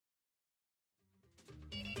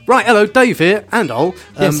Right, hello, Dave here, and Ol.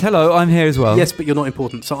 Yes, hello, I'm here as well. Yes, but you're not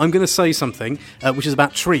important, so I'm going to say something which is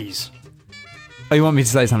about trees. Oh, you want me to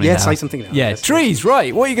say something now? Yes, say something now. Yeah, Yes, trees,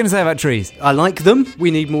 right. What are you going to say about trees? I like them.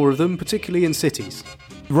 We need more of them, particularly in cities.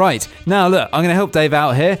 Right. Now, look, I'm going to help Dave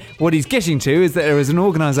out here. What he's getting to is that there is an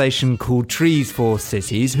organisation called Trees for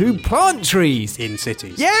Cities who plant trees. In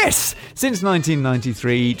cities. Yes! Since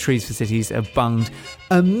 1993, Trees for Cities have bunged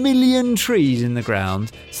 1 million trees in the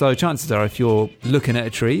ground. So chances are, if you're looking at a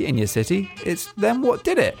tree in your city, it's them what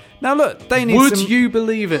did it. Now, look, they need Would you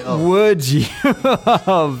believe it? Oh. Would you?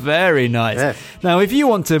 Very nice. Yeah. Now, if you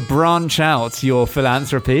want to branch out your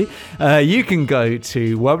philanthropy, you can go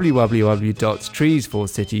to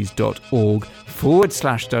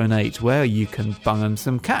www.treesforcities.org/donate, where you can bung them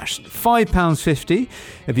some cash. £5.50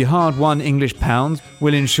 of your hard-won English pounds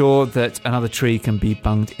will ensure that another tree can be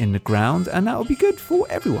bunged in the ground, and that will be good for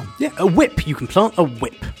everyone. Yeah, a whip. You can plant a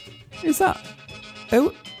whip. Is that...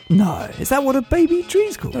 Oh, no. Is that what a baby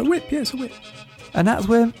tree's called? A whip, yes, a whip. And that's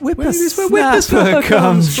where Whippersnapper whippersnapper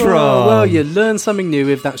comes from. Well, you learn something new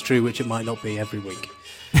if that's true, which it might not be every week.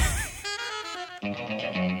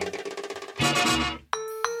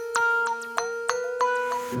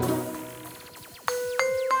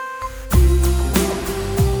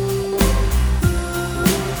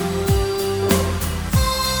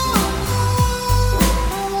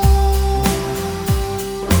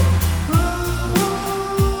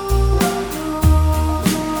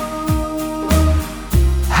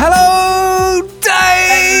 Hello,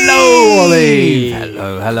 Dave! Hello, Ollie!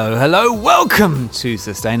 Hello. Welcome to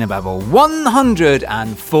Sustainababble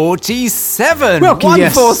 147. Welcome,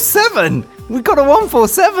 yes. 147. We got a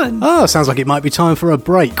 147. Oh, sounds like it might be time for a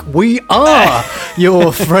break. We are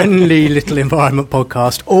your friendly little environment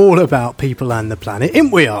podcast, all about people and the planet,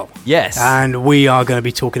 ain't we all? Yes. And we are going to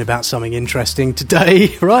be talking about something interesting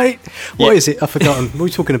today, right? What is it? I've forgotten. What are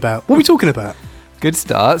we talking about? Good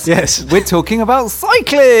starts. Yes. We're talking about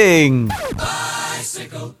cycling.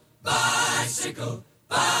 Bicycle.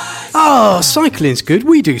 Oh, cycling's good.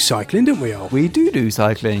 We do cycling, don't we all? We do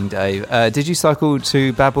cycling, Dave. Did you cycle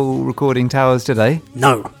to Babel Recording Towers today?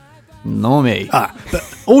 No. Nor me.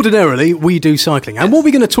 But ordinarily, we do cycling. And what are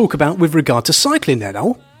we going to talk about with regard to cycling then,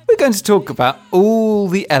 Ol? We're going to talk about all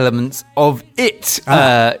the elements of it.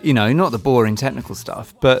 Not the boring technical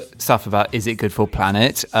stuff, but stuff about, is it good for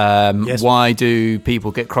planet? Yes. Why do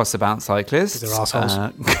people get cross about cyclists? Because they're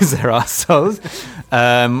arseholes. Because they're arseholes.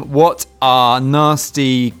 What are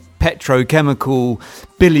nasty petrochemical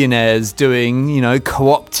billionaires doing,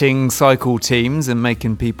 co-opting cycle teams and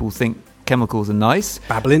making people think chemicals are nice?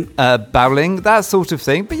 Babbling, that sort of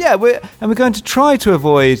thing. But yeah, we're going to try to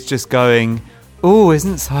avoid just going, oh,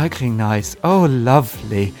 isn't cycling nice? Oh,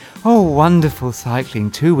 lovely. Oh, wonderful cycling.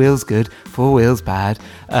 2 wheels good, 4 wheels bad.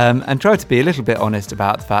 And try to be a little bit honest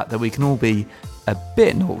about the fact that we can all be a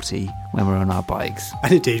bit naughty when we're on our bikes.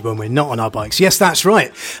 and indeed when we're not on our bikes. Yes, that's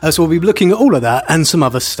right. So we'll be looking at all of that and some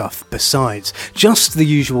other stuff besides. Just the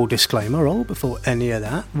usual disclaimer, Ol, before any of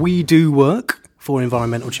that. We do work for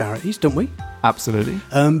environmental charities, don't we? Absolutely.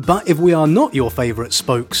 But if we are not your favourite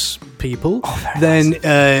spokespeople, then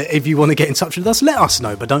if you want to get in touch with us, let us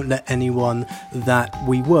know. But don't let anyone that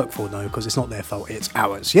we work for know, because it's not their fault, it's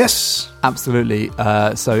ours. Yes? Absolutely.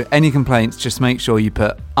 So any complaints, just make sure you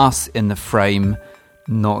put us in the frame,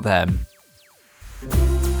 not them.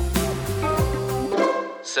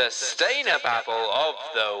 Sustainababble of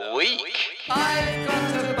the week. I've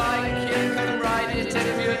got a bike, you can ride it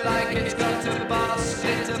if you like. It's got a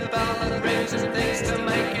basket, a bell and rings and things to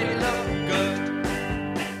make it look good.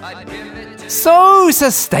 I'd give it to So,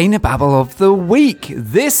 Sustainababble of the week.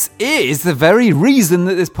 This is the very reason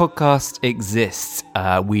that this podcast exists.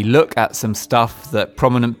 We look at some stuff that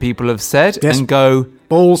prominent people have said and go,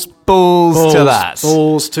 Balls to that.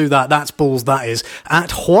 Balls to that. That's balls, that is.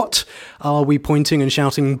 At what are we pointing and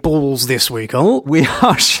shouting balls this week, Ol? We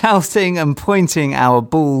are shouting and pointing our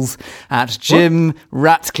balls at Jim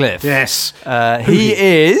Ratcliffe. Yes. He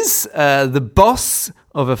is the boss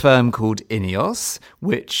of a firm called Ineos,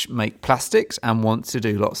 which make plastics and wants to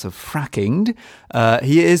do lots of fracking.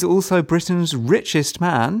 He is also Britain's richest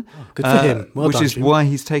man. Good for him. Well which done, is Jim. why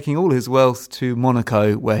he's taking all his wealth to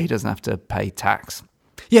Monaco, where he doesn't have to pay tax.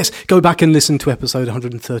 Yes, go back and listen to episode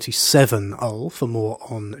 137, Ol, for more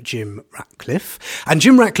on Jim Ratcliffe. And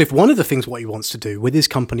Jim Ratcliffe, one of the things what he wants to do with his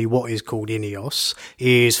company, what is called Ineos,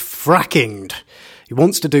 is fracking. He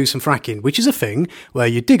wants to do some fracking, which is a thing where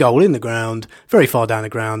you dig a hole in the ground, very far down the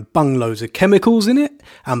ground, bung loads of chemicals in it,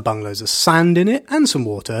 and bung loads of sand in it, and some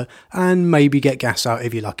water, and maybe get gas out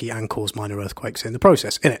if you're lucky, and cause minor earthquakes in the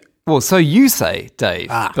process, innit? Well, so you say, Dave,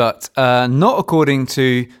 but not according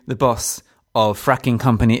to the boss of fracking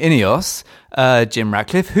company Ineos, Jim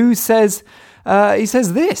Ratcliffe, who says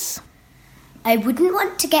this. I wouldn't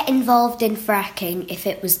want to get involved in fracking if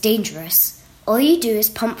it was dangerous. All you do is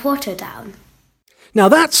pump water down. Now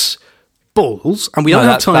that's balls, and we don't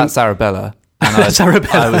have time. That's Arabella. And That's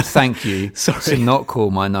Arabella. I would thank you Sorry. to not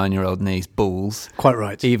call my 9-year-old niece balls. Quite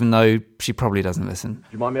right. Even though she probably doesn't listen. Do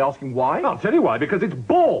you mind me asking why? I'll tell you why, because it's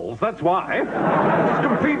balls, that's why. It's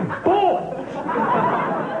complete balls!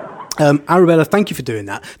 Arabella, thank you for doing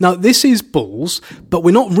that. Now, this is balls, but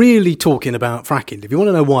we're not really talking about fracking. If you want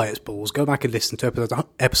to know why it's balls, go back and listen to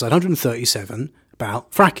episode 137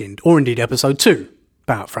 about fracking, or indeed episode 2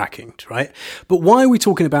 about fracking, right? But why are we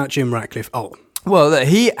talking about Jim Ratcliffe? Oh, Well, that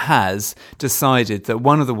he has decided that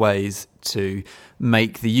one of the ways to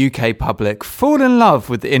make the UK public fall in love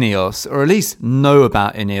with Ineos, or at least know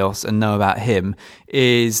about Ineos and know about him,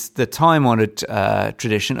 is the time-honoured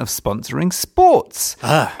tradition of sponsoring sports.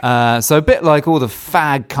 So a bit like all the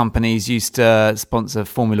fag companies used to sponsor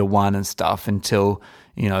Formula One and stuff until,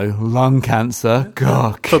 you know, lung cancer,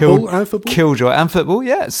 God, Football. killjoy, and football,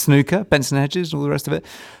 yeah, snooker, Benson Hedges, and all the rest of it.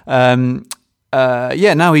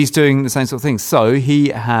 Now he's doing the same sort of thing. So he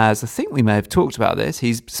has, I think we may have talked about this,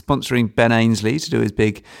 he's sponsoring Ben Ainsley to do his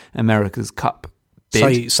big America's Cup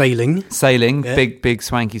bid. Sailing. Yeah. Big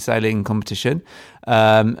swanky sailing competition.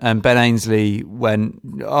 And Ben Ainsley went,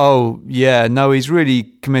 he's really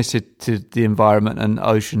committed to the environment and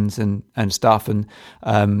oceans and stuff. And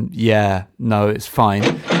it's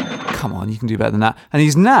fine. Come on, you can do better than that. And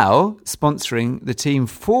he's now sponsoring the team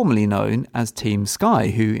formerly known as Team Sky,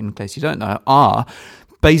 who, in case you don't know, are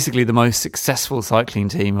basically the most successful cycling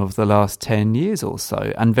team of the last 10 years or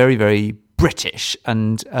so, and very, very British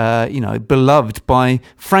and, beloved by,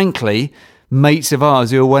 frankly, mates of ours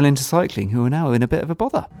who are well into cycling, who are now in a bit of a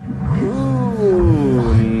bother.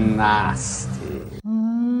 Ooh, nasty.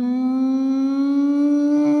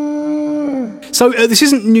 So this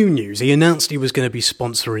isn't new news. He announced he was going to be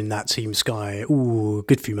sponsoring that Team Sky a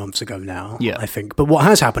good few months ago now, I think. But what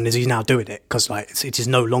has happened is he's now doing it because it is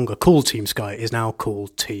no longer called Team Sky. It is now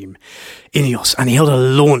called Team Ineos. And he held a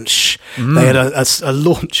launch. They had a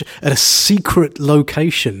launch at a secret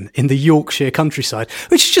location in the Yorkshire countryside,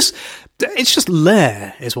 which is just... It's just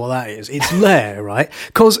lair, is what that is. It's lair, right?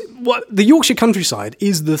 Because the Yorkshire countryside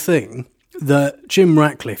is the thing that Jim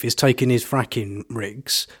Ratcliffe is taking his fracking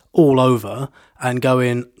rigs all over and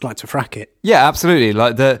going, like to frack it. Yeah, absolutely.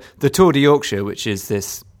 Like the Tour de Yorkshire, which is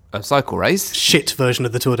this cycle race. Shit version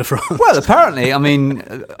of the Tour de France. Well, apparently, I mean,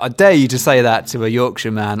 I dare you to say that to a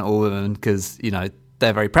Yorkshire man or woman because, you know,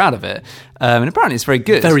 they're very proud of it. And apparently it's very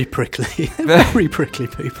good. Very prickly. Very prickly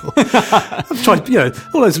people. I've tried,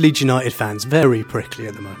 all those Leeds United fans, very prickly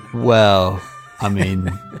at the moment. Well, I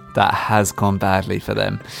mean, that has gone badly for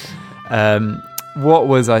them. What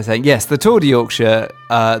was I saying? Yes, the Tour de Yorkshire,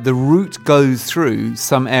 the route goes through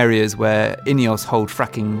some areas where Ineos hold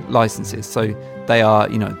fracking licenses. So they are,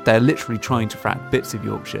 they're literally trying to frack bits of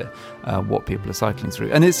Yorkshire, what people are cycling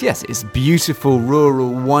through. And it's beautiful, rural,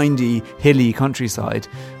 windy, hilly countryside.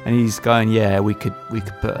 And he's going, we could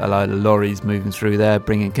put a load of lorries moving through there,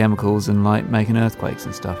 bringing chemicals and making earthquakes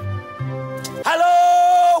and stuff.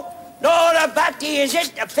 Hello! Nora Batty, is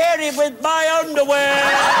it? A fairy with my underwear!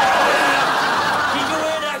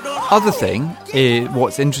 Other thing,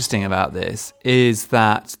 what's interesting about this is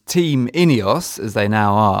that Team Ineos, as they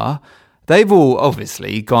now are, they've all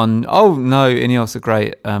obviously gone, oh no, Ineos are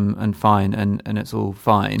great and fine and it's all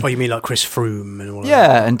fine. Oh, you mean like Chris Froome and all that?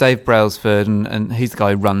 Yeah, and Dave Brailsford and he's the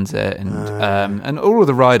guy who runs it and all of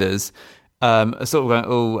the riders are sort of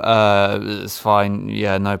going, it's fine,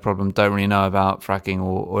 yeah, no problem, don't really know about fracking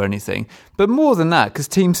or anything. But more than that, because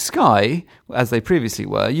Team Sky, as they previously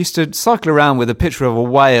were, used to cycle around with a picture of a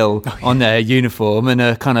whale on their uniform and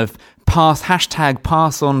a kind of hashtag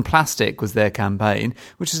pass on plastic was their campaign,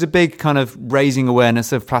 which is a big kind of raising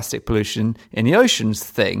awareness of plastic pollution in the oceans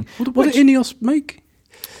thing. What do Ineos make?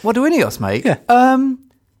 What do Ineos make? Yeah.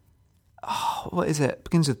 What is it?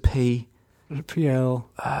 Begins with P. PL.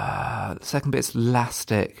 The second bit's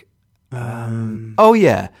elastic. Tons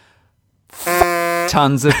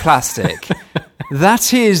of plastic.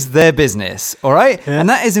 That is their business, all right? Yeah. And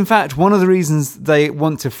that is, in fact, one of the reasons they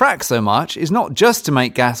want to frack so much is not just to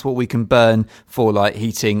make gas what we can burn for, like,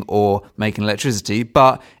 heating or making electricity,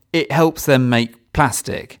 but it helps them make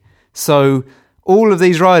plastic. So all of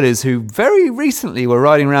these riders who very recently were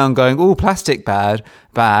riding around going, plastic bad.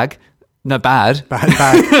 Plastic bag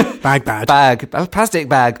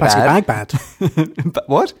bad.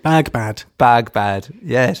 What? Bag bad. Bag bad.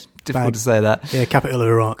 Yes, difficult to say that. Yeah, capital of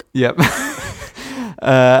Iraq. Yep.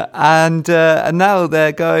 And now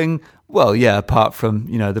they're going, Well, yeah, apart from,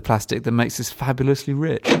 the plastic that makes us fabulously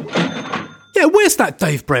rich. Yeah, where's that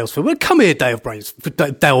Dave Brailsford? Well, come here, Dale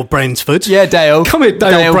Brainsford. Yeah, Dale. Come here,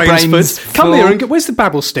 Dale Brainsford. Brainsford. Come here and where's the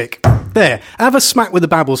babble stick? There, have a smack with the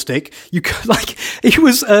babble stick. He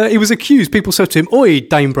was accused. People said to him, "Oi,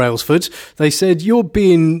 Dame Brailsford." They said, "You're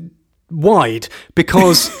being wide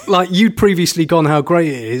because you'd previously gone how great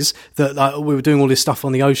it is that we were doing all this stuff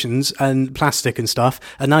on the oceans and plastic and stuff,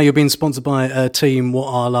 and now you're being sponsored by a team what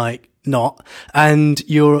are not, and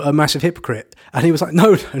you're a massive hypocrite." And he was like,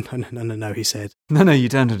 no, he said. No, you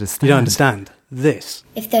don't understand. You don't understand this.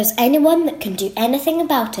 If there's anyone that can do anything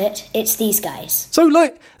about it, it's these guys. So,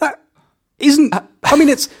 that isn't... I mean,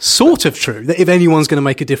 it's sort of true that if anyone's going to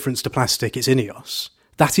make a difference to plastic, it's Ineos.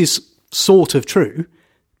 That is sort of true,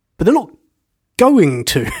 but they're not going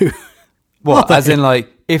to. What? As in,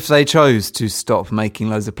 if they chose to stop making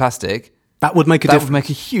loads of plastic... That would make a difference. That would make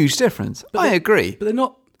a huge difference. I agree. But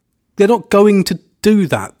they're not going to do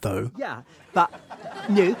that, though. Yeah, but...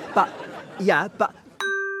 No, but... Yeah, but...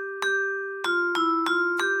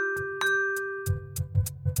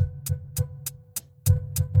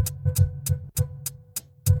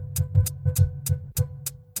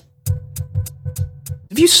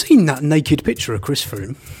 Have you seen that naked picture of Chris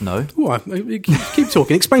Froome? No. Oh, keep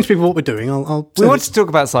talking. Explain to people what we're doing. We want to talk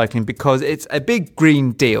about cycling because it's a big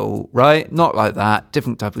green deal, right? Not like that,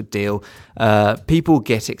 different type of deal. People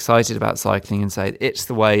get excited about cycling and say it's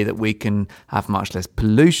the way that we can have much less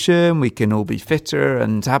pollution, we can all be fitter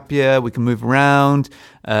and happier, we can move around,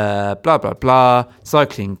 blah, blah, blah.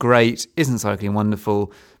 Cycling, great. Isn't cycling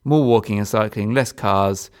wonderful? More walking and cycling, less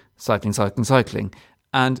cars, cycling.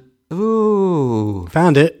 And... Ooh.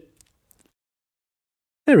 Found it.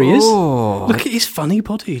 There he is. Oh. Look at his funny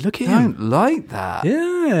body. Look at him. I don't like that.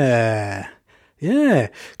 Yeah.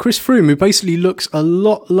 Chris Froome, who basically looks a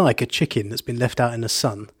lot like a chicken that's been left out in the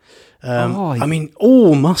sun. I mean,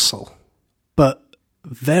 all muscle, but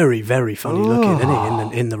very, very funny looking,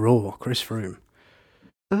 isn't he, in the raw, Chris Froome.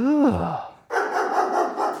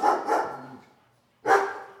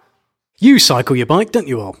 You cycle your bike, don't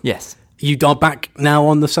you all? Yes. You are back now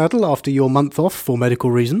on the saddle after your month off for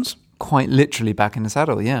medical reasons? Quite literally back in the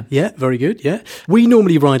saddle, yeah. Yeah, very good, yeah. We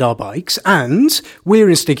normally ride our bikes, and we're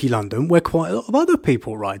in Stinky London where quite a lot of other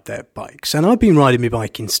people ride their bikes. And I've been riding my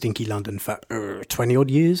bike in Stinky London for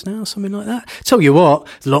 20-odd years now, something like that. Tell you what,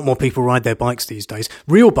 a lot more people ride their bikes these days.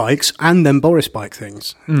 Real bikes and then Boris bike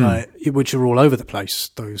things, which are all over the place,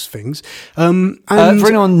 those things. And for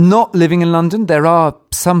anyone not living in London, there are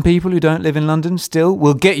some people who don't live in London still.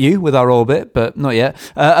 We'll get you with our Orbit, but not yet.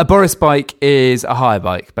 A Boris bike is a hire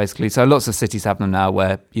bike, basically. So lots of cities have them now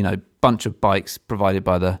where, bunch of bikes provided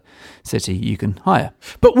by the city you can hire.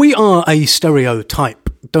 But we are a stereotype,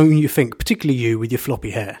 don't you think? Particularly you with your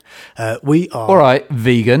floppy hair. We are... All right,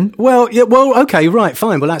 vegan. Well, yeah, okay, right,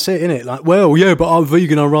 fine. Well, that's it, innit? But I'm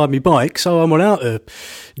vegan, I ride my bike, so I'm allowed to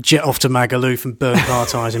jet off to Magaluf and burn car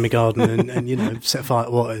tyres in my garden and set fire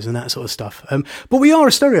to waters and that sort of stuff. But we are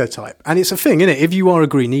a stereotype, and it's a thing, innit? If you are a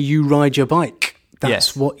greenie, you ride your bike.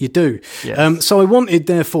 That's what you do. Yes. So I wanted,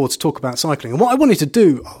 therefore, to talk about cycling. And what I wanted to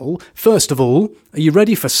do, first of all, are you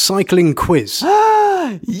ready for cycling quiz?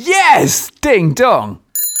 Yes! Ding dong!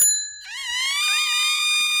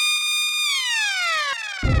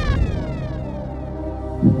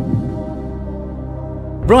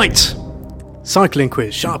 Right. Cycling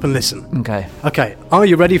quiz. Shut up and listen. Okay. Are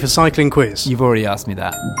you ready for cycling quiz? You've already asked me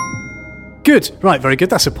that. Good. Right, very good.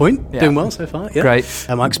 That's a point. Yeah. Doing well so far. Yeah. Great.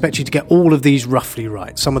 I expect you to get all of these roughly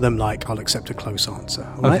right. Some of them, I'll accept a close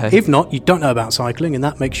answer. Right? Okay. If not, you don't know about cycling, and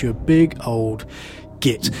that makes you a big old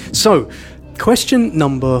git. So, question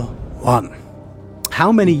number 1.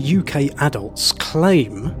 How many UK adults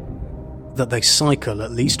claim that they cycle at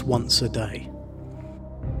least once a day?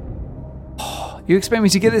 You expect me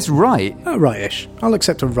to get this right? Right-ish. I'll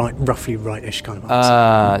accept a roughly right-ish kind of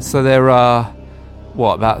answer. So there are...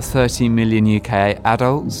 about 30 million UK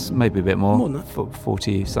adults? Maybe a bit more. More than that.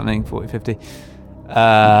 40-something, 40, 50.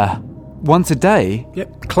 Once a day?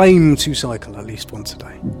 Yep. Claim to cycle at least once a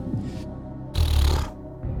day.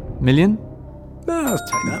 Million? I'll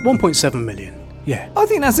take that. 1.7 million. Yeah. I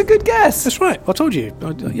think that's a good guess. That's right. I told you.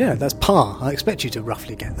 Yeah, that's par. I expect you to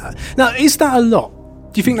roughly get that. Now, is that a lot?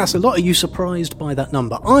 Do you think that's a lot? Are you surprised by that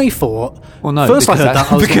number? I thought... Well, no. First I heard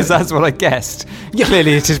that... because that's what I guessed. Yeah.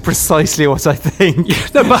 Clearly, it is precisely what I think.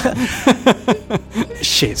 No, but...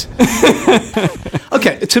 Shit.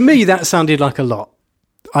 Okay, to me, that sounded like a lot.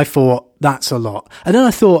 I thought, that's a lot. And then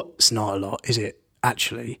I thought, it's not a lot, is it?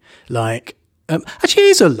 Actually. Actually, it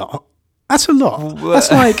is a lot. That's a lot.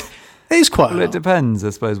 That's it is quite a lot. It depends, I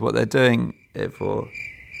suppose, what they're doing it for.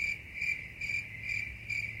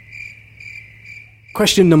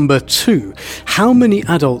 Question number 2. How many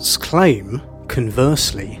adults claim,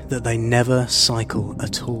 conversely, that they never cycle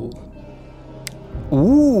at all?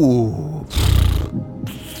 Ooh.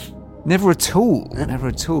 Never at all. Never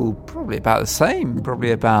at all. Probably about the same.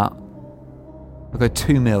 Probably about... I'll go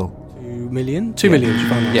 2 mil. 2 million? 2 million, did you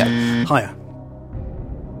find that? Yeah. Higher.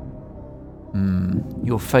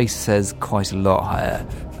 Your face says quite a lot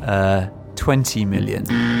higher. 20 million.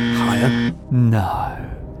 Higher. No.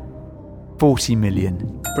 40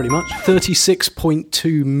 million. Pretty much.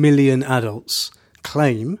 36.2 million adults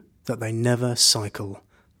claim that they never cycle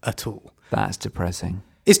at all. That's depressing.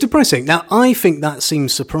 It's depressing. Now, I think that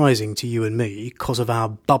seems surprising to you and me because of our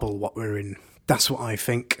bubble, what we're in. That's what I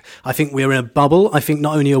think. I think we're in a bubble. I think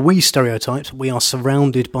not only are we stereotypes, we are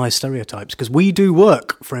surrounded by stereotypes because we do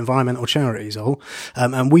work for environmental charities,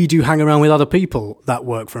 and we do hang around with other people that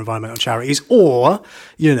work for environmental charities or,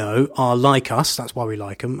 are like us, that's why we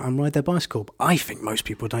like them, and ride their bicycle. But I think most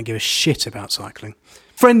people don't give a shit about cycling.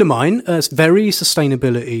 Friend of mine, very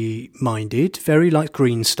sustainability minded, very like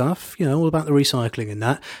green stuff, all about the recycling and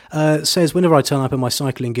that, says whenever I turn up in my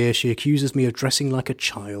cycling gear, she accuses me of dressing like a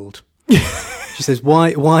child. She says,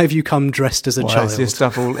 why have you come dressed as a child? Is your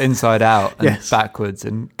stuff all inside out and Yes. backwards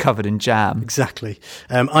and covered in jam? Exactly.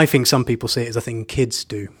 I think some people see it as a thing kids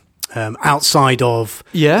do. Outside of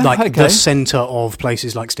the centre of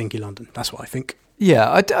places like Stinky London. That's what I think.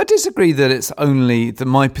 Yeah, I disagree that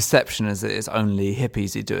my perception is that it's only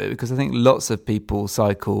hippies who do it, because I think lots of people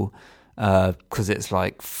cycle because it's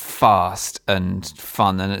like fast and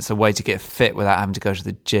fun and it's a way to get fit without having to go to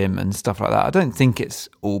the gym and stuff like that. I don't think it's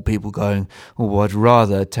all people going, I'd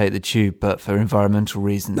rather take the tube, but for environmental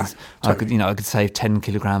reasons, no, totally. I could save 10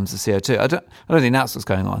 kilograms of CO2. I don't think that's what's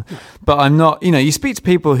going on. No. But I'm not, you speak to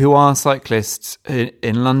people who are cyclists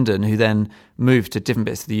in London who then move to different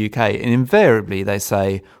bits of the UK, and invariably they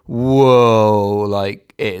say, whoa,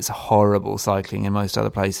 like it's horrible cycling in most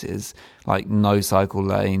other places, like no cycle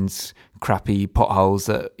lanes, crappy potholes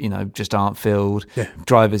that just aren't filled,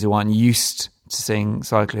 drivers who aren't used to seeing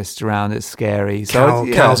cyclists around, it's scary.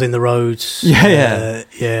 Cows in the roads,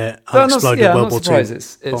 unexploded World War II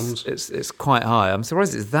bombs. It's quite high. I'm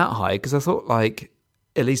surprised it's that high, because I thought like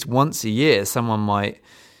at least once a year someone might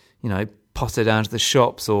potter down to the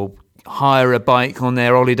shops or hire a bike on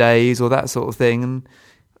their holidays or that sort of thing. And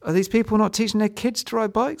are these people not teaching their kids to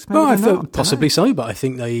ride bikes? Maybe I thought possibly so, but I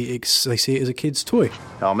think they see it as a kid's toy.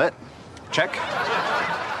 Helmet, check.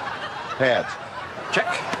 Pads, check.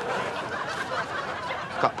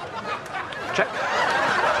 Cup, check.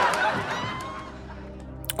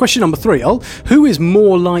 Question number 3, Ol. Who is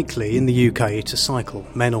more likely in the UK to cycle,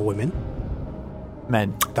 men or women?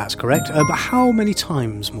 Men. That's correct. But how many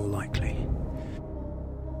times more likely?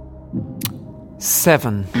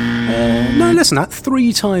 7. No, less than that.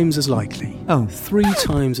 3 times as likely. Oh. 3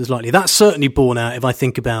 times as likely. That's certainly borne out if I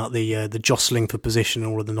think about the jostling for position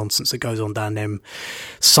and all of the nonsense that goes on down them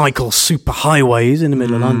cycle super highways in the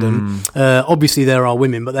middle of London. Obviously there are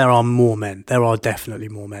women, but there are more men. There are definitely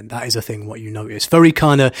more men. That is a thing, what you notice. Very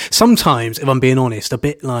kind of, sometimes, if I'm being honest, a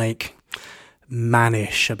bit like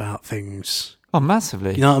mannish about things. Oh,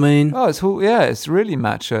 massively. You know what I mean? Oh, it's really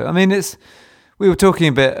macho. I mean, we were talking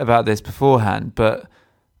a bit about this beforehand, but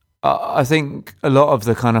I think a lot of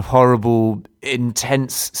the kind of horrible,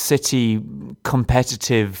 intense city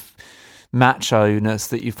competitive macho-ness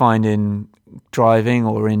that you find in driving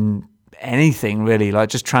or in anything really, like,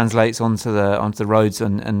 just translates onto the roads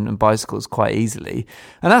and bicycles quite easily.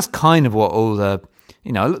 And that's kind of what all the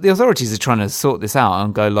authorities are trying to sort this out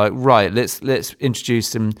and go like, right, let's introduce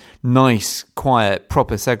some nice, quiet,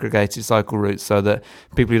 proper segregated cycle routes so that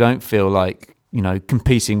people who don't feel like,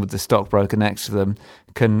 competing with the stockbroker next to them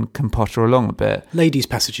can potter along a bit. Ladies'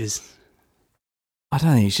 passages. I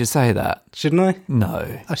don't think you should say that. Shouldn't I?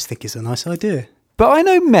 No. I just think it's a nice idea. But I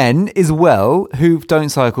know men as well who don't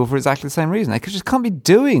cycle for exactly the same reason. They just can't be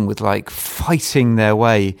doing with like fighting their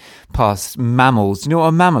way past mammals. Do you know what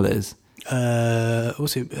a mammal is?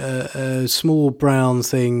 What's it? A small brown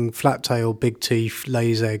thing, flat tail, big teeth,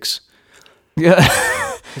 lays eggs. Yeah.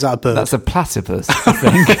 Is that a bird? That's a platypus, I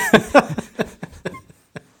think.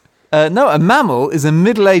 No, a mammal is a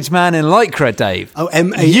middle-aged man in lycra, Dave. Oh,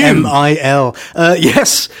 M-A-M-I-L.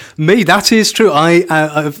 Yes, me, that is true.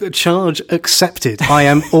 I've charge accepted. I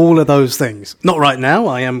am all of those things. Not right now.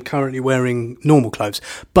 I am currently wearing normal clothes.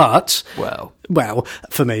 But, well,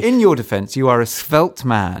 for me. In your defence, you are a svelte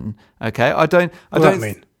man, okay? I don't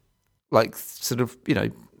mean? Like, sort of,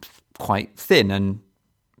 quite thin and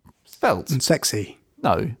svelte. And sexy.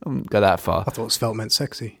 No, I wouldn't go that far. I thought svelte meant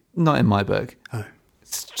sexy. Not in my book. Oh.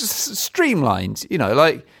 It's just streamlined,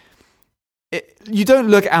 like you don't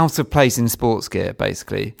look out of place in sports gear,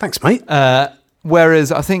 basically. Thanks, mate.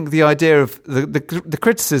 Whereas I think the idea of the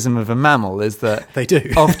criticism of a mammal is that they do.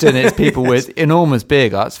 Often it's people with enormous beer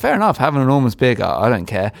guts. Fair enough, have an enormous beer gut, I don't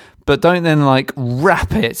care. But don't then like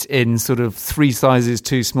wrap it in sort of 3 sizes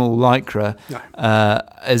too small lycra,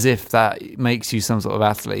 as if that makes you some sort of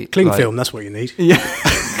athlete. Cling film, that's what you need. Yeah.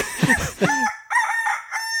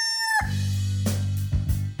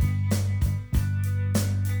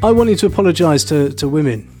 I wanted to apologise to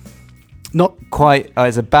women. Not quite.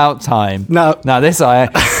 It's about time. No. Now this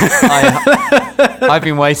I've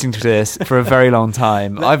been waiting for this for a very long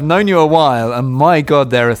time. I've known you a while, and my God,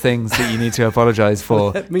 there are things that you need to apologise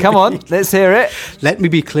for. Come on, let's hear it. Let me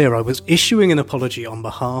be clear. I was issuing an apology on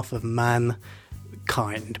behalf of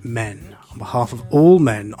mankind, men, on behalf of all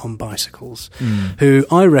men on bicycles, who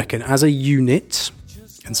I reckon, as a unit,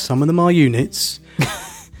 and some of them are units,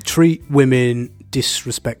 treat women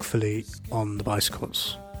disrespectfully on the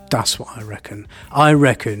bicycles. That's what I reckon. I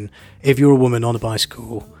reckon if you're a woman on a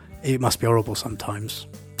bicycle, it must be horrible sometimes.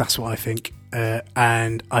 That's what I think.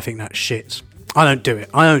 And I think that's shit. I don't do it.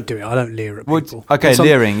 I don't leer at people. Okay,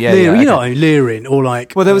 leering, yeah. You know, okay. leering or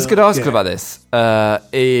like... Well, there was a good article about this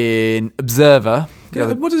in Observer.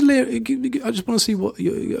 What is leer? I just want to see what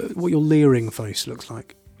your leering face looks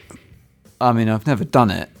like. I mean, I've never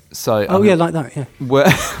done it, so... like that, yeah.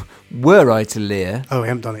 Were I to leer... Oh, I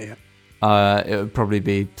haven't done it yet. It would probably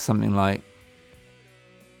be something like...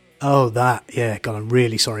 Oh, that, yeah. God, I'm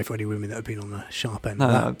really sorry for any women that have been on the sharp end.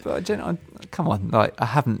 No, but come on, like,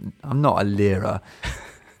 I'm not a lira.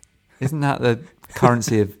 Isn't that the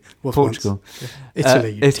currency of Portugal?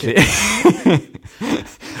 Italy. Italy.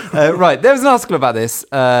 Right, there was an article about this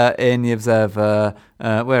in the Observer.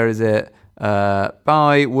 Where is it?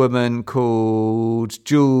 By a woman called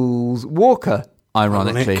Jules Walker,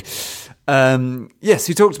 ironically. Yes,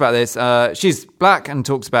 who talked about this. She's black and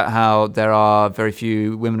talks about how there are very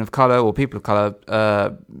few women of colour or people of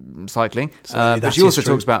colour cycling. But she also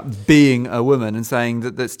talks about being a woman and saying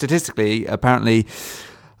that statistically, apparently,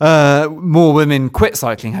 more women quit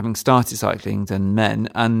cycling having started cycling than men.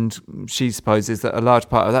 And she supposes that a large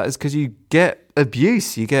part of that is because you get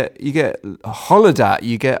abuse, you get hollered at,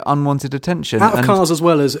 you get unwanted attention. Out of cars as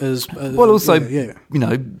well as also, you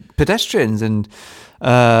know, pedestrians and...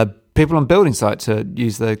 people on building sites, to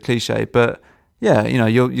use the cliche, but yeah, you know,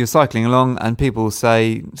 you're cycling along and people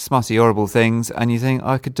say smutty, horrible things, and you think,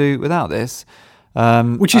 I could do without this.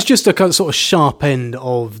 Which is just a kind of sort of sharp end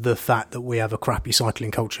of the fact that we have a crappy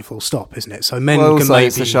cycling culture, full stop, isn't it? So men can maybe...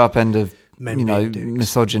 it's the sharp end of, you know,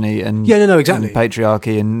 misogyny and, exactly. and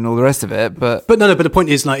patriarchy and all the rest of it. But the point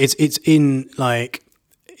is, like, it's in, like...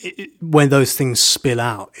 when those things spill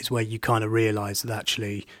out is where you kind of realise that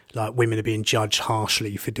actually, like, women are being judged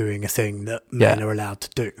harshly for doing a thing that men are allowed to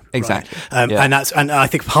do. Exactly. Right? And I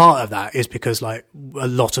think part of that is because, like, a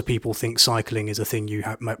lot of people think cycling is a thing you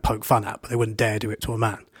might poke fun at, but they wouldn't dare do it to a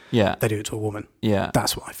man. Yeah. They do it to a woman. Yeah.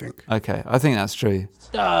 That's what I think. Okay, I think that's true.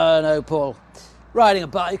 No, Paul. Riding a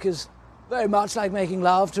bike is very much like making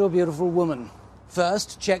love to a beautiful woman.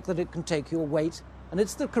 First, check that it can take your weight, and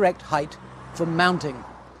it's the correct height for mounting.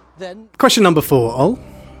 Then... Question number 4, Ol.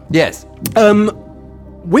 Yes.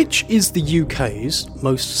 Which is the UK's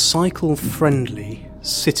most cycle-friendly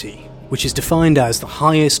city, which is defined as the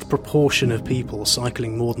highest proportion of people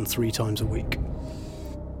cycling more than 3 times a week?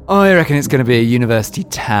 I reckon it's going to be a university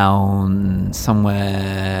town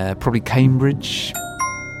somewhere, probably Cambridge.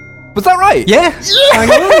 Was that right? Yeah. Hang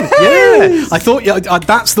on. Yeah. I thought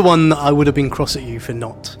that's the one that I would have been cross at you for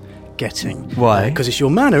not getting. Why? Because it's your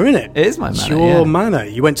manor, isn't it? It is my manor. It's your manor.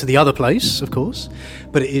 You went to the other place, of course,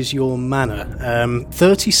 but it is your manor.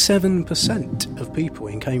 37% of people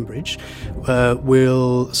in Cambridge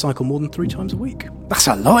will cycle more than 3 times a week. That's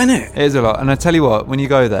a lot, isn't it? It is a lot. And I tell you what, when you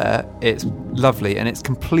go there, it's lovely, and it's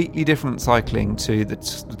completely different cycling to the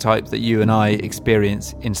type that you and I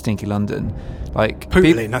experience in stinky London. Like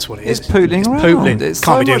pootling, that's what it is. It's pootling around. Pootling. It's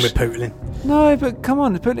Can't be doing much... with pootling. No, but come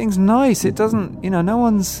on, pootling's nice. It doesn't, no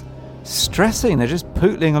one's stressing. They're just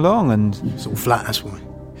pootling along, and it's all flat. That's why.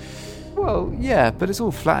 Well, yeah, but it's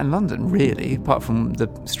all flat in London, really, apart from the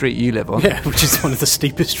street you live on. Yeah, which is one of the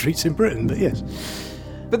steepest streets in Britain. But yes.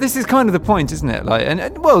 But this is kind of the point, isn't it? Like,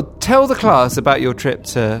 and well, tell the class about your trip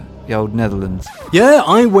to the old Netherlands. Yeah,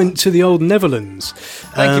 I went to the old Netherlands.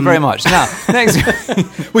 Thank you very much. Now, next,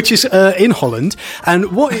 which is in Holland,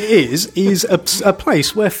 and what it is a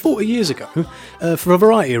place where 40 years ago, for a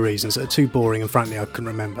variety of reasons that are too boring and frankly I couldn't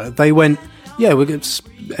remember, they went, yeah, everyone's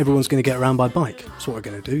going to get around by bike. That's what we're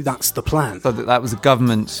going to do. That's the plan. So that was a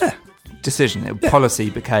government decision. Policy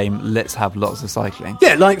became, let's have lots of cycling.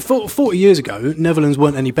 Yeah, like 40 years ago, Netherlands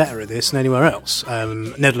weren't any better at this than anywhere else.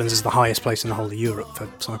 Netherlands is the highest place in the whole of Europe for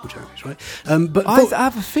cycle journeys, right? But I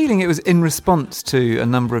have a feeling it was in response to a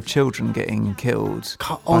number of children getting killed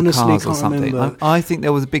honestly, by cars or can't something. remember. I think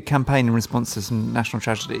there was a big campaign in response to some national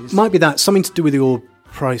tragedies. Might be that, something to do with the oil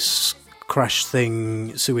price crash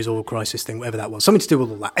thing, Suez oil crisis thing, whatever that was. Something to do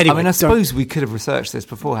with all that. Anyway, I suppose we could have researched this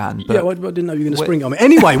beforehand. But yeah, I didn't know you were going to spring it on me.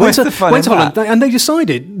 Anyway, went to Holland, and they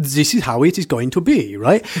decided this is how it is going to be,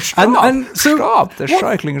 right? Stop. The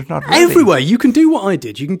cycling is not ready. Everywhere, you can do what I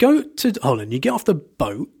did. You can go to Holland, you get off the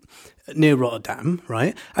boat near Rotterdam,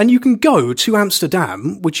 right? And you can go to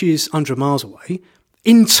Amsterdam, which is 100 miles away,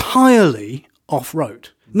 entirely off-road.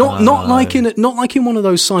 Not like in one of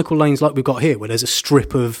those cycle lanes like we've got here, where there's a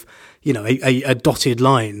strip of, a dotted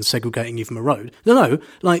line segregating you from a road. No,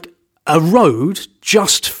 like a road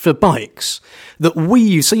just for bikes that we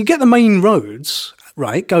use. So you get the main roads,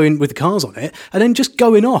 right, going with the cars on it, and then just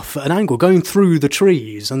going off at an angle, going through the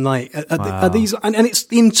trees, and like at these, and it's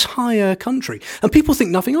the entire country. And people think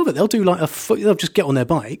nothing of it. They'll do like they'll just get on their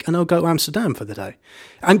bike and they'll go to Amsterdam for the day,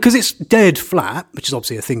 and because it's dead flat, which is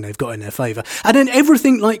obviously a thing they've got in their favour, and then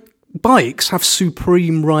everything like. Bikes have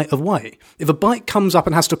supreme right of way. If a bike comes up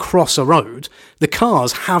and has to cross a road, the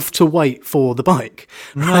cars have to wait for the bike.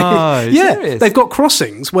 Right? No, yeah, serious? They've got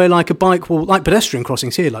crossings where like a bike will, like pedestrian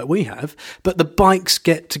crossings here, like we have, but the bikes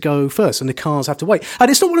get to go first and the cars have to wait. And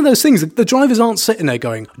it's not one of those things, the drivers aren't sitting there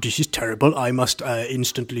going, this is terrible, I must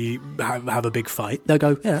instantly have a big fight. They'll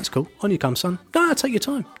go, yeah, that's cool, on you come, son. No, take your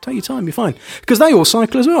time, you're fine. Because they all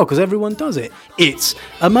cycle as well, because everyone does it. It's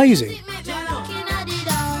amazing.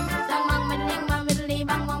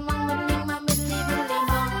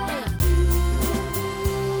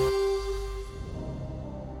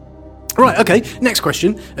 Right, okay, next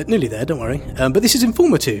question. Nearly there, don't worry. But this is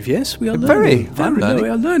informative, yes? We are learning. We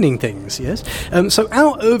are learning things, yes? So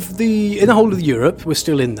in the whole of Europe, we're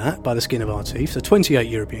still in that by the skin of our teeth. So 28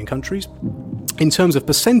 European countries. In terms of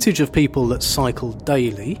percentage of people that cycle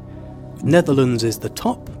daily, Netherlands is the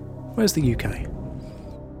top. Where's the UK?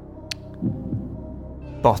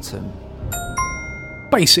 Bottom.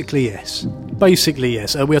 Basically, yes.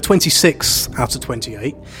 We are 26 out of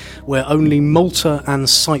 28, where only Malta and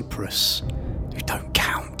Cyprus, who don't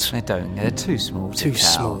count. They don't. They're too small. Too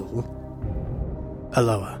small. Are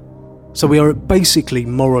lower. So we are basically,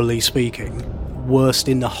 morally speaking, worst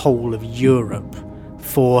in the whole of Europe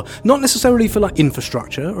for, not necessarily for like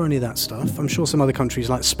infrastructure or any of that stuff. I'm sure some other countries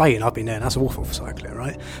like Spain, I've been there, and that's awful for cycling,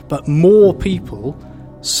 right? But more people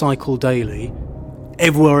cycle daily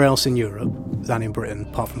everywhere else in Europe than in Britain,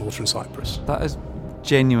 apart from Malta and Cyprus. That has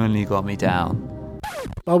genuinely got me down.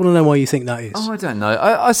 I want to know why you think that is. Oh, I don't know.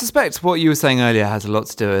 I suspect what you were saying earlier has a lot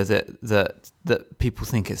to do with it, that people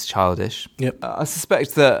think it's childish. Yep. I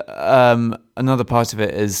suspect that another part of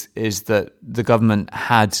it is that the government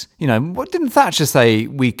had, what didn't Thatcher say?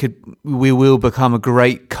 We will become a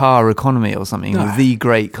great car economy or something, or the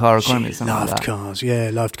great car economy. She loved cars.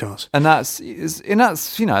 Yeah, loved cars. And that's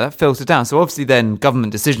that filtered down. So obviously, then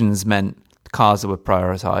government decisions meant cars that were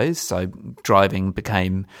prioritised, so driving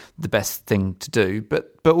became the best thing to do.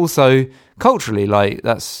 But also culturally, like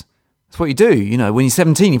that's what you do. When you're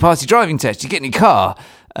 17, you pass your driving test, you get in your car.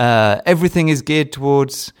 Everything is geared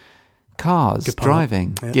towards cars,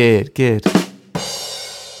 driving. Yep. Geared.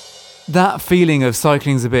 That feeling of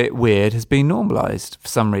cycling's a bit weird has been normalised for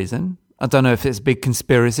some reason. I don't know if it's a big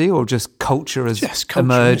conspiracy or just culture has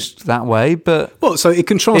emerged that way, but... Well, so it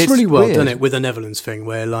contrasts really well, weird. doesn't it, with the Netherlands thing,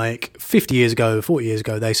 where like 40 years ago,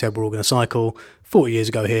 they said we're all going to cycle. 40 years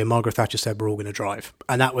ago here, Margaret Thatcher said we're all going to drive.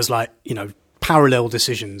 And that was like, parallel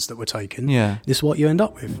decisions that were taken. Yeah. This is what you end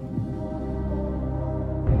up with.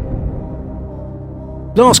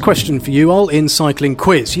 Last question for you all in Cycling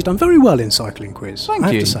Quiz. You've done very well in Cycling Quiz, Thank you.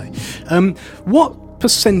 I have to say. What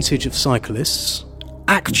percentage of cyclists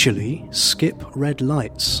actually skip red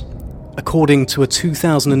lights, according to a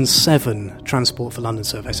 2007 Transport for London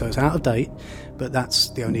survey? So it's out of date, but that's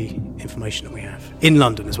the only information that we have. In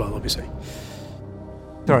London as well, obviously.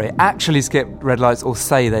 Sorry, actually skip red lights or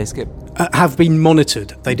say they skip? Have been monitored.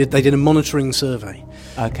 They did a monitoring survey.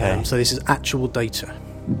 Okay. So this is actual data.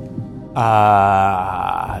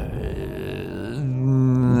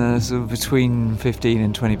 So between 15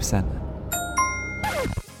 and 20%.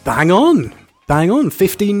 Bang on. bang on.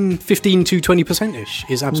 15 to 20%-ish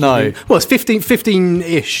is absolutely... No. Well, it's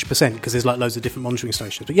 15-ish percent because there's like loads of different monitoring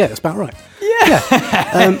stations. But yeah, that's about right.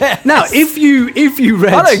 Yeah. Now, if you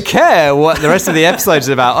read... I don't care what the rest of the episode is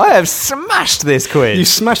about. I have smashed this quiz. You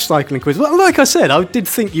smashed cycling quiz. Well, like I said, I did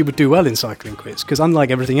think you would do well in cycling quiz because unlike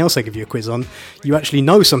everything else I give you a quiz on, you actually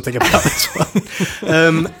know something about this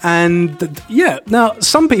one. Now,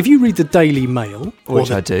 some people, if you read the Daily Mail... Which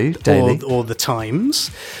I do, daily. Or the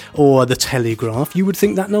Times, or the Telegraph, you would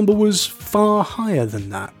think that number was far higher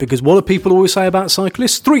than that. Because what do people always say about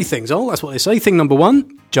cyclists? 3 things, that's what they say. Thing number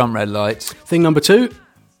 1... Jump red lights. Thing number 2...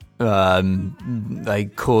 they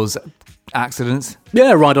cause accidents.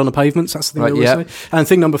 Yeah, ride on the pavements, that's the thing they always say. And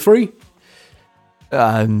thing number 3...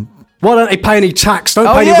 why don't they pay any tax? Don't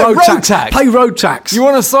pay any road tax. Pay road tax. You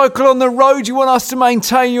want to cycle on the road? You want us to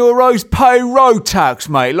maintain your roads? Pay road tax,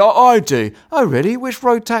 mate, like I do. Oh, really? Which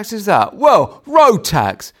road tax is that? Well, road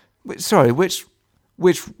tax. Which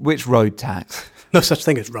road tax? No such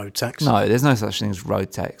thing as road tax. No, there's no such thing as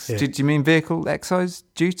road tax. Yeah. Do you mean vehicle excise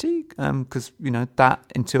duty? Because, that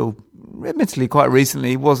until admittedly quite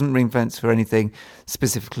recently wasn't ring-fenced for anything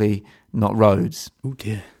specifically not roads. Oh,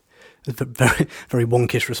 dear. A very, very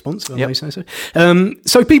wonkish response, if I may say so.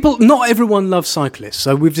 So people, not everyone loves cyclists.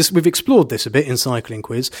 So we've explored this a bit in Cycling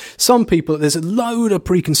Quiz. Some people, there's a load of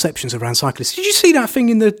preconceptions around cyclists. Did you see that thing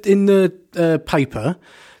in the paper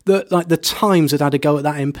that like the Times had a go at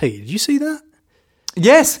that MP? Did you see that?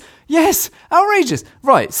 Yes, outrageous.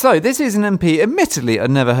 Right, so this is an MP, admittedly, I'd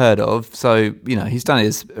never heard of. So, he's done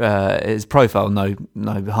his profile, no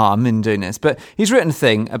harm in doing this. But he's written a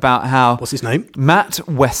thing about how... What's his name? Matt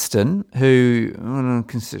Weston, who,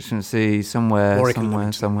 constituency somewhere. Warwick and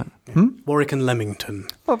Leamington. Warwick and Leamington.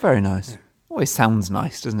 Oh, very nice. Always sounds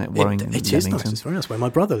nice, doesn't it? Warwick and It is nice, it's very nice, where my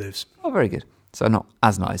brother lives. Oh, very good. So not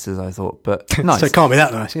as nice as I thought, but nice. So it can't be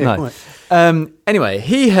that nice. Yeah, no. Quite. Anyway,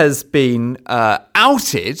 he has been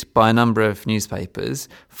outed by a number of newspapers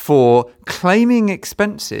for claiming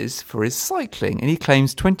expenses for his cycling. And he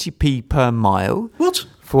claims 20p per mile. What?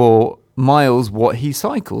 For miles what he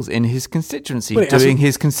cycles in his constituency, doing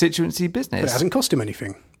his constituency business. But it hasn't cost him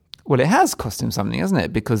anything. Well, it has cost him something, hasn't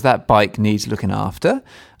it? Because that bike needs looking after.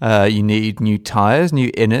 You need new tyres,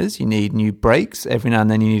 new inners, you need new brakes. Every now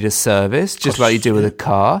and then you need a service, just like you do with a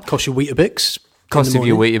car. Cost your Weetabix. Cost of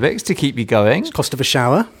your Weetabix to keep you going. Cost of a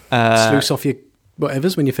shower. Sluice off your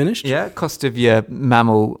whatevers when you're finished. Yeah, cost of your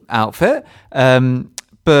mammal outfit.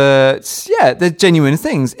 But yeah, they're genuine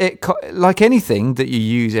things. Like anything that you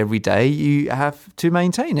use every day, you have to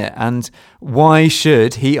maintain it. And why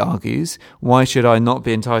should, he argues, why should I not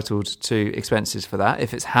be entitled to expenses for that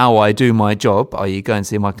if it's how I do my job, i.e. go and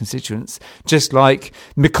see my constituents, just like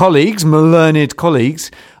my learned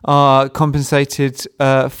colleagues, are compensated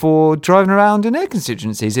for driving around in their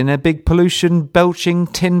constituencies in their big pollution belching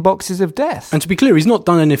tin boxes of death. And to be clear, he's not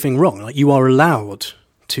done anything wrong. Like, you are allowed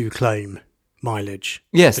to claim mileage.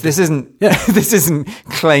 Yes, this isn't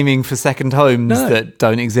claiming for second homes that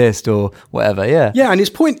don't exist or whatever. Yeah, and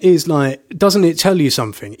his point is, like, doesn't it tell you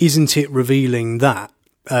something? Isn't it revealing that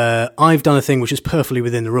I've done a thing which is perfectly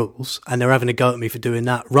within the rules and they're having a go at me for doing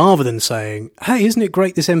that, rather than saying, hey, isn't it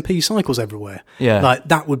great this MP cycles everywhere? Yeah, like,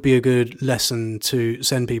 that would be a good lesson to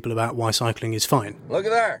send people about why cycling is fine. Look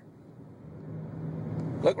at there.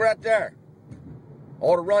 Look right there.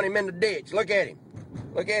 Ought to run him in the ditch. Look at him.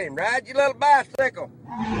 Look at him, ride your little bicycle.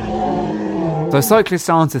 So cyclists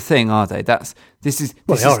aren't a thing, are they? They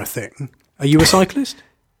are a thing. Are you a cyclist?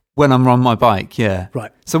 When I'm on my bike, yeah.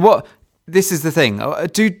 Right. So this is the thing.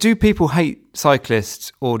 Do people hate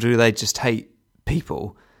cyclists or do they just hate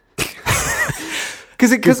people?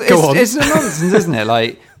 Because it's a nonsense, isn't it?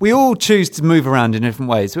 Like, we all choose to move around in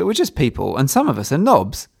different ways, but we're just people, and some of us are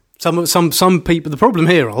knobs. Some people. The problem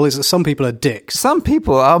here, Ol, is that some people are dicks. Some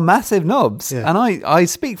people are massive knobs, and I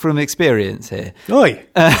speak from experience here. Oi.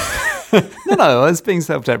 No, I was being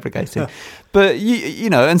self-deprecating, but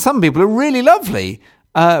you know, and some people are really lovely,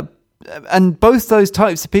 and both those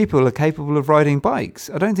types of people are capable of riding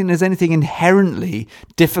bikes. I don't think there's anything inherently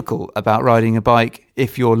difficult about riding a bike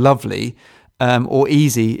if you're lovely. Or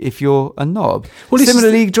easy if you're a knob. Well,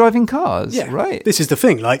 similarly, driving cars, right? This is the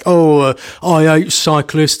thing. Like, I hate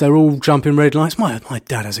cyclists. They're all jumping red lights. My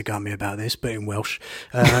dad has a go at me about this, but in Welsh.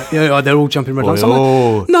 They're all jumping red lights.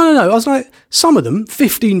 Like, no. I was like, some of them,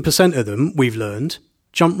 15% of them, we've learned,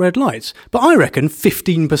 jump red lights. But I reckon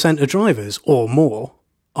 15% of drivers or more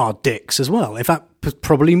are dicks as well. In fact,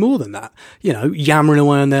 probably more than that. You know, yammering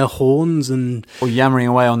away on their horns or yammering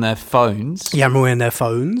away on their phones. Driving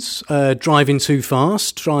too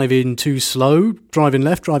fast, driving too slow, driving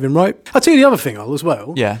left, driving right. I'll tell you the other thing, as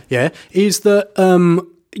well. Yeah, is that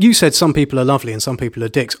you said some people are lovely and some people are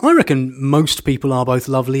dicks. I reckon most people are both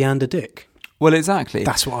lovely and a dick. Well, exactly.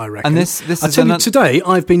 That's what I reckon. And this I is tell you, today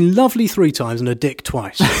I've been lovely 3 times and a dick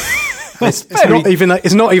twice.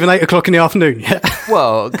 It's not even 8 o'clock in the afternoon yet.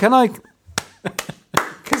 Well, can I?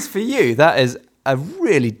 Because for you, that is a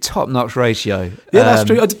really top-notch ratio. Yeah, that's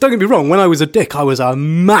true. Don't get me wrong. When I was a dick, I was a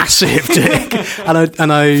massive dick,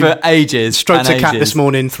 and I for ages stroked a cat this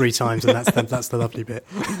morning 3 times, and that's the lovely bit.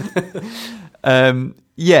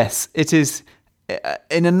 Yes, it is.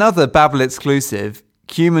 In another Babbel exclusive,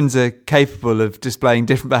 humans are capable of displaying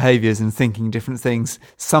different behaviours and thinking different things,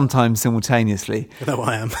 sometimes simultaneously. That's what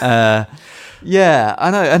I am. Yeah,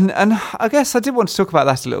 I know. And I guess I did want to talk about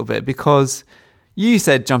that a little bit, because you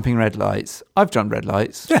said jumping red lights. I've jumped red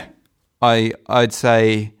lights. Yeah. I'd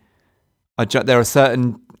say there are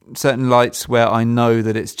certain lights where I know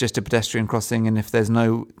that it's just a pedestrian crossing, and if there's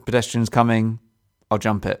no pedestrians coming, I'll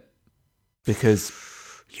jump it. Because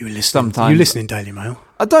you listen in Daily Mail.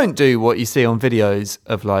 I don't do what you see on videos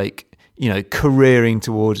of, like, you know, careering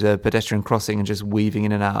towards a pedestrian crossing and just weaving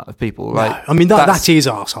in and out of people. Like, no, I mean, that is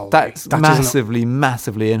arsehole. That's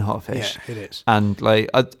massively inhoffish. Yeah, it is. And, like,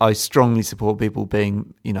 I strongly support people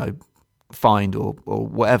being, you know, fined or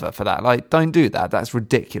whatever for that. Like, don't do that. That's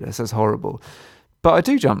ridiculous. That's horrible. But I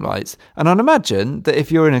do jump lights. And I'd imagine that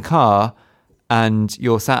if you're in a car and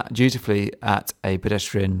you're sat dutifully at a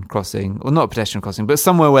pedestrian crossing, or not a pedestrian crossing, but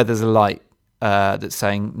somewhere where there's a light that's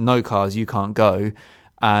saying no cars, you can't go,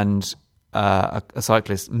 and a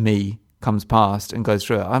cyclist, me, comes past and goes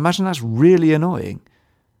through it, I imagine that's really annoying.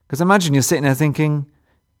 Because imagine you're sitting there thinking,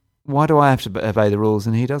 why do I have to obey the rules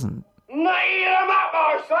and he doesn't? Nail him up,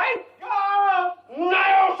 I say!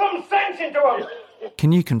 Nail some sense into him!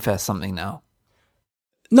 Can you confess something now?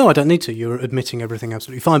 No, I don't need to. You're admitting everything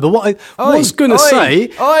absolutely fine. But what I was going to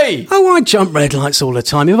say... I jump red lights all the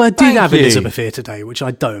time. If I did have Elizabeth here today, which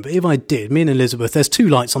I don't, but if I did, me and Elizabeth, there's 2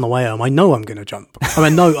 lights on the way home. I know I'm going to jump. I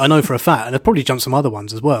know for a fact, and I'd probably jump some other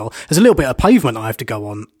ones as well. There's a little bit of pavement I have to go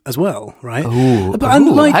on as well, right? Ooh,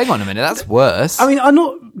 hang on a minute, that's worse. I mean, I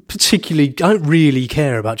don't really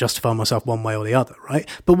care about justifying myself one way or the other, right?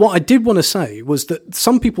 But what I did want to say was that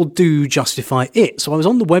some people do justify it. So I was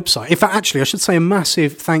on the website. In fact, actually, I should say a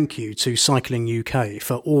massive thank you to Cycling UK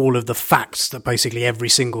for all of the facts, that basically every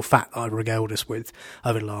single fact that I've regaled us with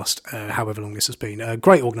over the last however long this has been. A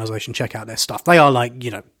great organisation, check out their stuff. They are like,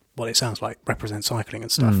 you know, what it sounds like, represent cycling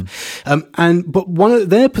and stuff. But one of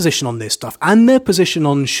their position on this stuff, and their position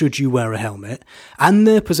on should you wear a helmet, and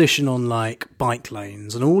their position on like bike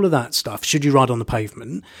lanes and all of that stuff, should you ride on the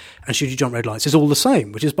pavement and should you jump red lights, is all the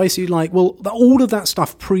same, which is basically like, well, all of that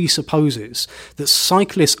stuff presupposes that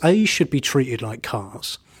cyclists, A, should be treated like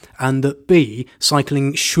cars, and that B,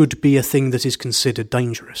 cycling should be a thing that is considered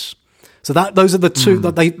dangerous. So those are the two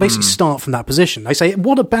that they basically start from that position. They say,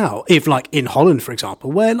 what about if, like in Holland, for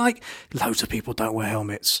example, where like loads of people don't wear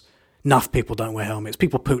helmets, enough people don't wear helmets,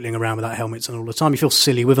 people pootling around without helmets and all the time, you feel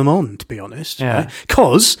silly with them on, to be honest. Yeah.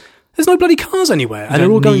 Because there's no bloody cars anywhere, and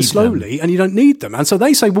they're all going slowly, and you don't need them. And so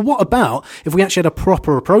they say, well, what about if we actually had a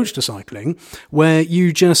proper approach to cycling where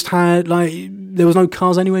you just had, like, there was no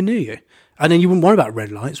cars anywhere near you? And then you wouldn't worry about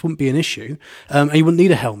red lights, wouldn't be an issue. And you wouldn't need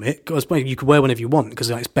a helmet, because you could wear whenever you want, because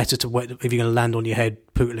it's better to wear, if you're going to land on your head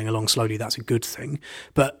pootling along slowly, that's a good thing.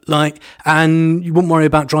 But like, and you wouldn't worry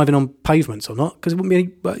about driving on pavements or not, because it wouldn't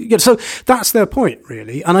be any, so that's their point,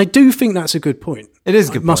 really. And I do think that's a good point. It is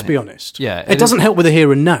a good point. Must be honest. Yeah. It doesn't help with the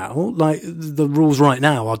here and now. Like, the rules right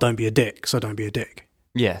now are don't be a dick, so don't be a dick.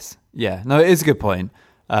 Yes. Yeah. No, it is a good point.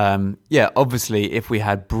 Yeah, obviously, if we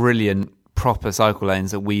had brilliant proper cycle lanes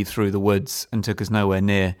that weave through the woods and took us nowhere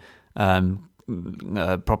near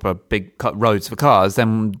proper big cut roads for cars,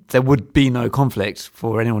 then there would be no conflict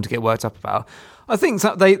for anyone to get worked up about. I think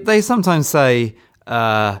they sometimes say,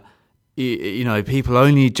 you know, people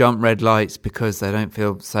only jump red lights because they don't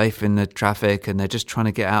feel safe in the traffic and they're just trying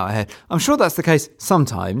to get out ahead. I'm sure that's the case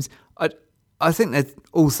sometimes. I think that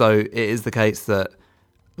also it is the case that,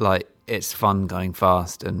 like, it's fun going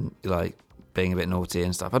fast and, like, being a bit naughty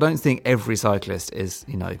and stuff. I don't think every cyclist is,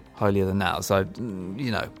 you know, holier than thou. So,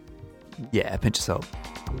 you know, yeah, pinch of salt.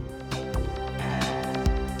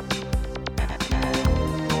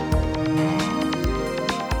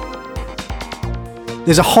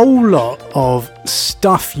 There's a whole lot of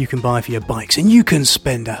stuff you can buy for your bikes, and you can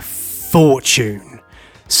spend a fortune.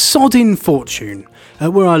 Sodding fortune.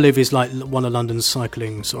 Where I live is like one of London's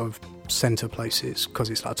cycling sort of centre places, because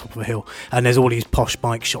it's like top of a hill, and there's all these posh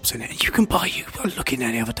bike shops in it. You can buy, I was looking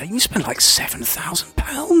there the other day, you spend like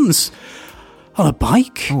 £7,000 on a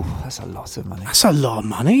bike. Oh, that's a lot of money. That's a lot of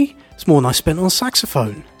money. It's more than I spent on a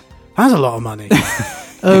saxophone. That's a lot of money.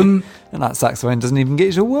 And that saxophone doesn't even get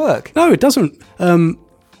you to work. No, it doesn't. I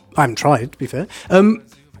haven't tried, to be fair.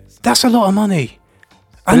 That's a lot of money.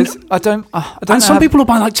 And some people will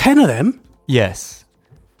buy like 10 of them. Yes.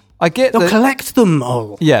 I get They'll collect them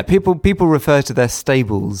all. Yeah, people refer to their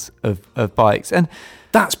stables of bikes, and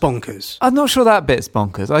that's bonkers. I'm not sure that bit's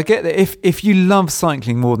bonkers. I get that if you love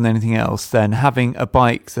cycling more than anything else, then having a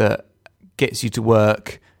bike that gets you to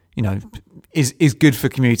work, is good for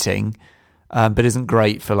commuting, but isn't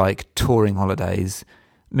great for like touring holidays,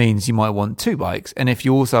 means you might want 2 bikes. And if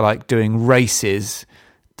you also like doing races,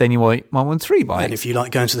 then you might want 3 bikes. And if you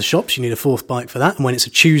like going to the shops, you need a 4th bike for that. And when it's a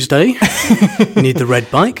Tuesday, you need the red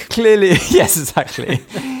bike. Clearly, yes, exactly.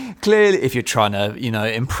 Clearly, if you're trying to,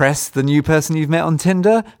 impress the new person you've met on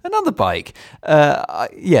Tinder, another bike.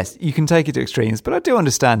 Yes, you can take it to extremes, but I do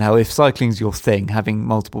understand how if cycling's your thing, having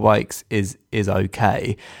multiple bikes is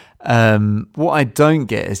okay. What I don't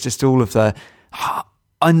get is just all of the...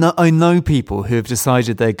 I know people who have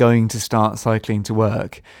decided they're going to start cycling to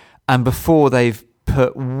work, and before they've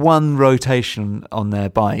put one rotation on their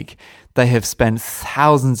bike, they have spent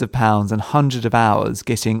thousands of pounds and hundreds of hours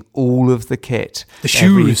getting all of the kit. The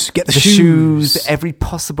shoes. Get the shoes. Every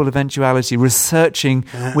possible eventuality, researching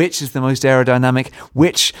which is the most aerodynamic,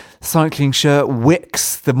 which cycling shirt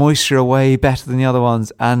wicks the moisture away better than the other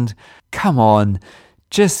ones. And come on,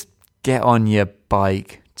 just get on your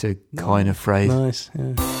bike, to coin a phrase. Nice,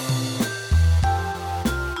 yeah.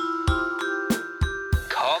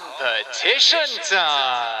 Competition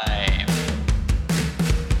time!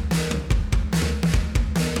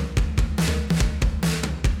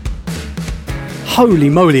 Holy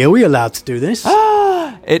moly, are we allowed to do this?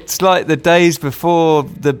 It's like the days before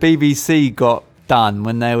the BBC got done,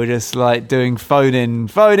 when they were just like doing phone in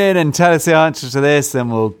and tell us the answer to this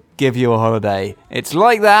and we'll give you a holiday. It's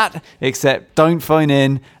like that, except don't phone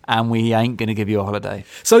in and we ain't going to give you a holiday.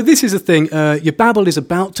 So this is the thing, your Babbel is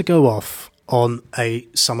about to go off on a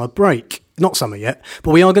summer break. Not summer yet,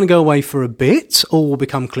 but we are going to go away for a bit. All will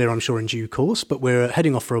become clear, I'm sure, in due course, but we're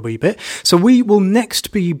heading off for a wee bit. So we will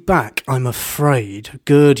next be back, I'm afraid,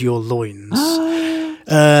 gird your loins,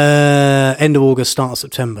 end of August, start of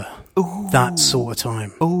September. Ooh. That sort of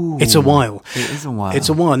time. Ooh. It's a while. It is a while. It's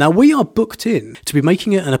a while. Now, we are booked in to be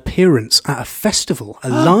making an appearance at a festival, a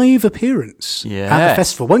live appearance at a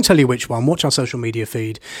festival. Won't tell you which one. Watch our social media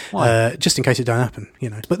feed, just in case it don't happen,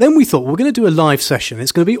 But then we thought, we're going to do a live session.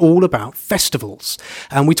 It's going to be all about festivals.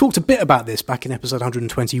 And we talked a bit about this back in episode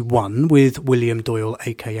 121 with William Doyle,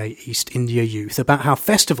 a.k.a. East India Youth, about how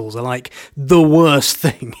festivals are like the worst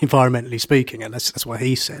thing, environmentally speaking. And that's what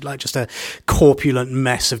he said, like just a corpulent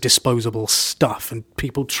mess of disposable stuff and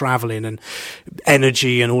people travelling and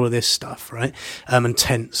energy and all of this stuff, right? And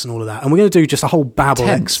tents and all of that. And we're going to do just a whole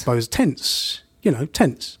Babbel expose tents.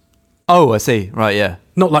 Tents. Oh, I see. Right, yeah.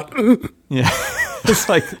 Not like... Yeah. It's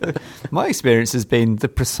like, my experience has been the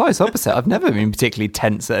precise opposite. I've never been particularly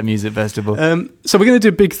tense at a music festival. So we're going to do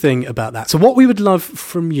a big thing about that. So what we would love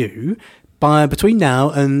from you... between now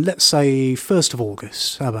and, let's say, 1st of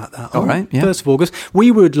August. How about that? All right, yeah. 1st of August. We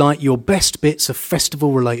would like your best bits of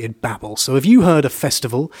festival-related babble. So if you heard a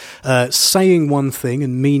festival saying one thing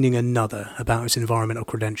and meaning another about its environmental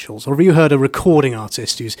credentials, or if you heard a recording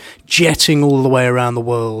artist who's jetting all the way around the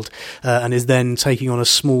world and is then taking on a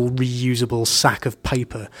small reusable sack of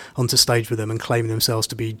paper onto stage with them and claiming themselves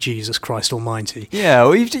to be Jesus Christ Almighty. Yeah,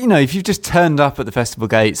 or if you've just turned up at the festival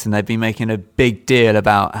gates and they've been making a big deal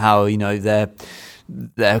about how,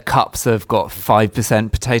 their cups have got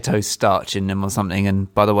 5% potato starch in them or something,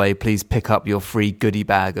 and by the way, please pick up your free goodie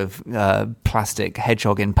bag of plastic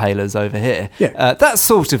hedgehog impalers over here. Yeah. That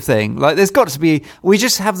sort of thing. Like, there's got to be... We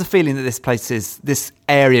just have the feeling that this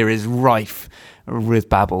area is rife with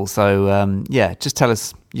Babbel. So, just tell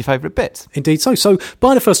us your favourite bits. Indeed so. So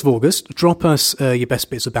by the 1st of August, drop us your best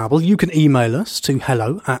bits of Babbel. You can email us to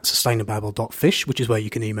hello@sustainababble.fish, which is where you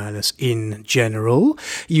can email us in general.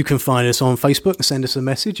 You can find us on Facebook and send us a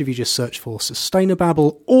message if you just search for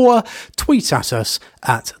Sustainababble, or tweet at us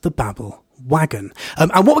at the Babbel Wagon.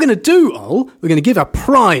 And what we're going to do, we're going to give a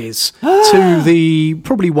prize to the,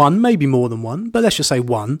 probably one, maybe more than one, but let's just say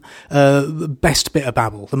one, best bit of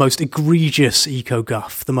Babbel, the most egregious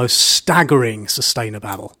eco-guff, the most staggering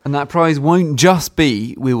Sustainababble. And that prize won't just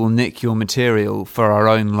be we will nick your material for our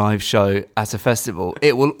own live show at a festival.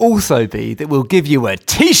 It will also be that we'll give you a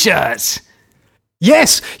T-shirt.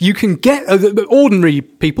 Yes, you can get... ordinary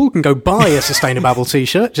people can go buy a Sustainababble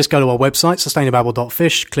T-shirt. Just go to our website,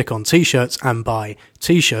 sustainababble.fish, click on T-shirts and buy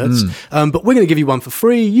T-shirts. But we're going to give you one for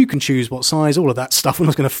free. You can choose what size, all of that stuff. We're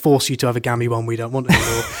not going to force you to have a gammy one we don't want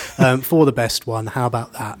anymore. For the best one, how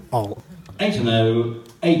about that, Ol? 8 and 0,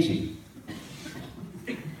 80.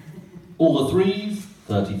 All the threes,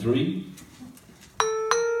 33.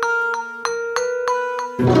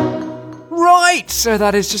 Right, so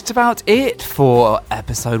that is just about it for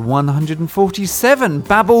episode 147,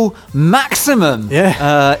 Babble Maximum.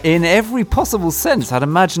 Yeah. In every possible sense. I'd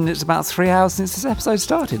imagine it's about 3 hours since this episode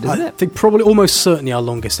started, isn't I it? think probably almost certainly our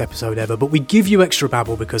longest episode ever, but we give you extra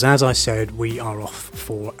babble because, as I said, we are off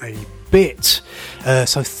for a bit.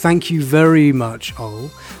 So thank you very much,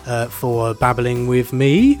 Ol, for babbling with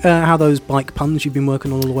me. How those bike puns you've been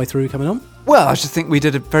working on all the way through coming on? Well, I just think we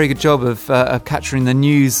did a very good job of capturing the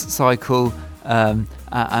news cycle and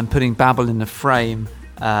putting Babble in the frame.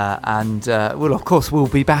 Well, of course, we'll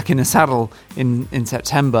be back in the saddle in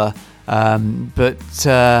September. I don't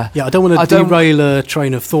want to derail a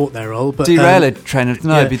train of thought there, Ol. But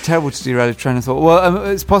it'd be terrible to derail a train of thought. Well,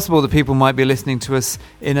 it's possible that people might be listening to us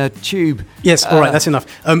in a tube. Yes, all right, that's enough.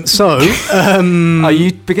 Are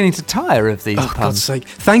you beginning to tire of these puns? For God's sake.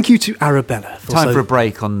 Thank you to Arabella. Time for a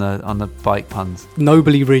break on the bike puns.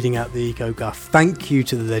 Nobly reading out the ego guff. Thank you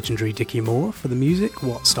to the legendary Dickie Moore for the music,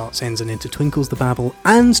 What Starts, Ends and Intertwinkles the Babble,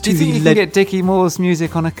 and to Do you think you can get Dickie Moore's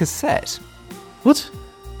music on a cassette? What?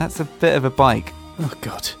 That's a bit of a bike. Oh,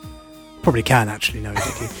 God. Probably can, actually, no,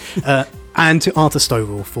 Dickie. And to Arthur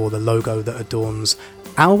Stovall for the logo that adorns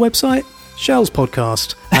our website, Shell's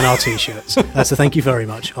podcast, and our T-shirts. So thank you very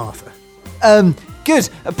much, Arthur. Good.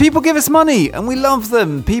 People give us money, and we love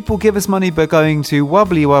them. People give us money by going to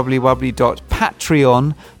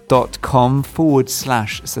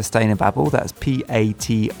wobblywobblywobbly.patreon.com/sustainababble. That's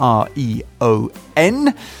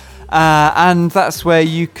Patreon. And that's where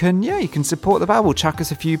you can support the Babble, chuck us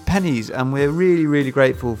a few pennies, and we're really, really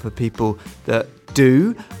grateful for people that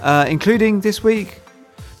do, including this week,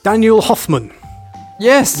 Daniel Hoffman.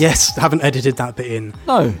 Yes, haven't edited that bit in.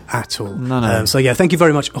 No. At all. No. So yeah, thank you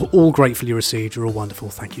very much. All gratefully received. You're all wonderful.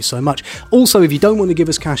 Thank you so much. Also, if you don't want to give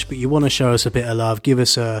us cash, but you want to show us a bit of love, give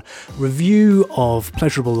us a review of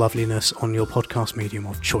Pleasurable Loveliness on your podcast medium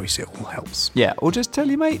of choice. It all helps. Yeah, or just tell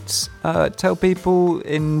your mates. Tell people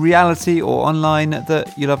in reality or online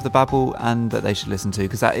that you love the Babble and that they should listen to,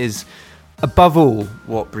 because that is, above all,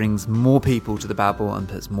 what brings more people to the Babble and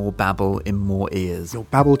puts more Babble in more ears. Your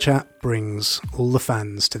Babble chat brings all the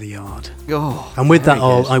fans to the yard. Oh, and with that,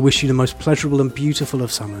 good. I wish you the most pleasurable and beautiful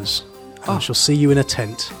of summers. And I shall see you in a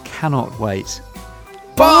tent. Cannot wait.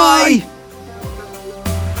 Bye!